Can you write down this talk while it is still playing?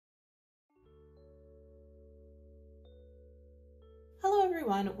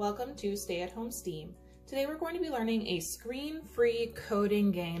everyone, welcome to Stay at Home STEAM. Today we're going to be learning a screen-free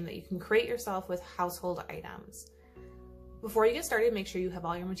coding game that you can create yourself with household items. Before you get started, make sure you have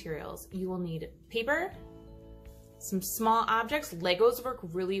all your materials. You will need paper, some small objects. Legos work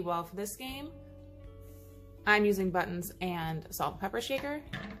really well for this game. I'm using buttons and a salt and pepper shaker.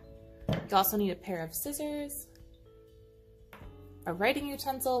 You also need a pair of scissors, a writing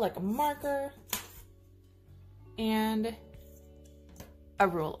utensil like a marker, and a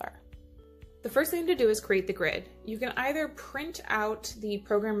ruler. The first thing to do is create the grid. You can either print out the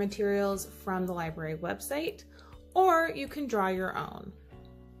program materials from the library website, or you can draw your own.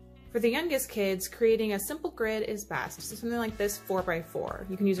 For the youngest kids, creating a simple grid is best. So something like this 4x4.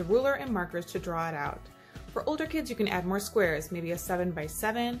 You can use a ruler and markers to draw it out. For older kids, you can add more squares, maybe a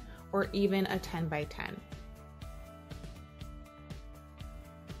 7x7 or even a 10x10.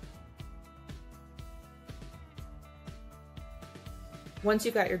 Once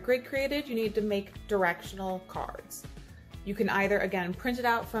you've got your grid created, you need to make directional cards. You can either, again, print it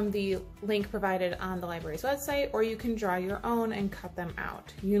out from the link provided on the library's website, or you can draw your own and cut them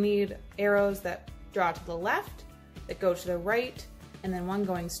out. You need arrows that draw to the left, that go to the right, and then one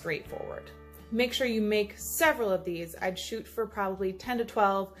going straight forward. Make sure you make several of these. I'd shoot for probably 10 to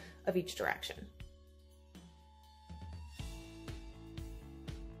 12 of each direction.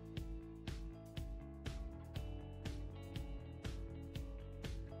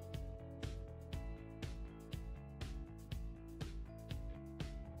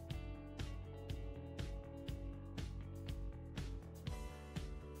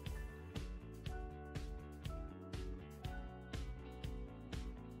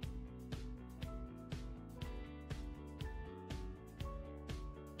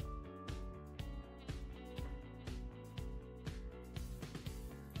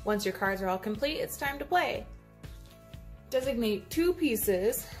 Once your cards are all complete, it's time to play. Designate two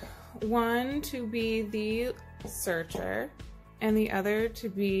pieces, one to be the searcher and the other to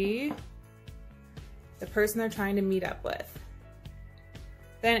be the person they're trying to meet up with.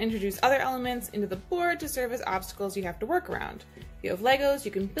 Then introduce other elements into the board to serve as obstacles you have to work around. If you have Legos,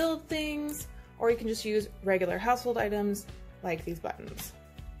 you can build things, or you can just use regular household items like these buttons.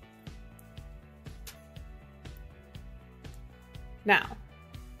 Now,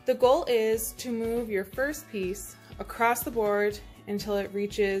 the goal is to move your first piece across the board until it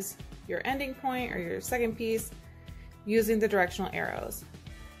reaches your ending point or your second piece using the directional arrows.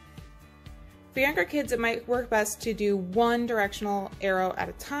 For younger kids, it might work best to do one directional arrow at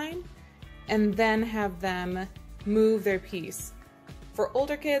a time and then have them move their piece. For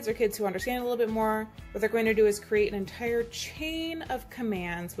older kids or kids who understand a little bit more, what they're going to do is create an entire chain of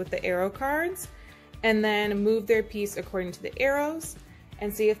commands with the arrow cards and then move their piece according to the arrows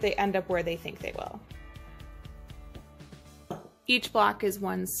and see if they end up where they think they will. Each block is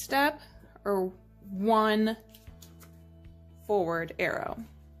one step or one forward arrow.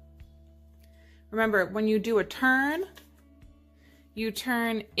 Remember, when you do a turn, you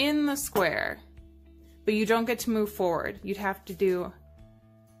turn in the square, but you don't get to move forward. You'd have to do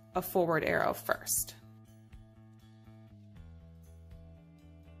a forward arrow first.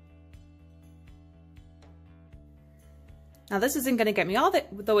 Now this isn't going to get me all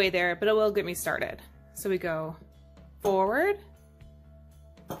the way there, but it will get me started. So we go forward,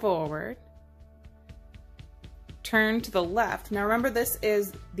 forward, turn to the left. Now remember, this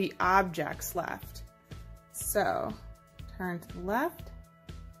is the object's left. So turn to the left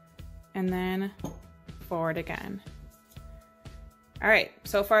and then forward again. All right,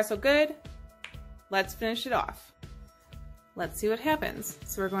 so far so good. Let's finish it off. Let's see what happens.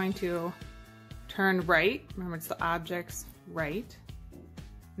 So we're going to turn right. Remember, it's the object's right.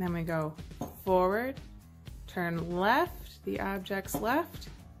 And then we go forward, turn left, the object's left,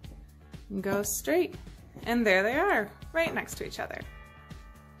 and go straight. And there they are, right next to each other.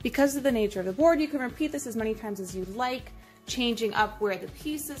 Because of the nature of the board, you can repeat this as many times as you like, changing up where the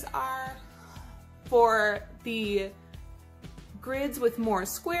pieces are. For the grids with more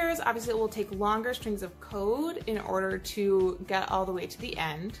squares, obviously it will take longer strings of code in order to get all the way to the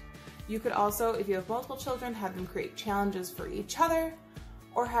end. You could also, if you have multiple children, have them create challenges for each other,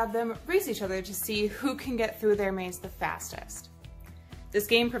 or have them race each other to see who can get through their maze the fastest. This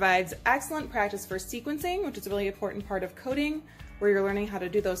game provides excellent practice for sequencing, which is a really important part of coding, where you're learning how to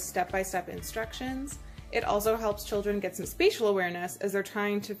do those step-by-step instructions. It also helps children get some spatial awareness as they're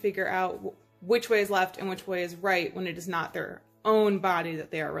trying to figure out which way is left and which way is right when it is not their own body that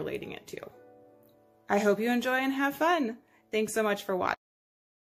they are relating it to. I hope you enjoy and have fun. Thanks so much for watching.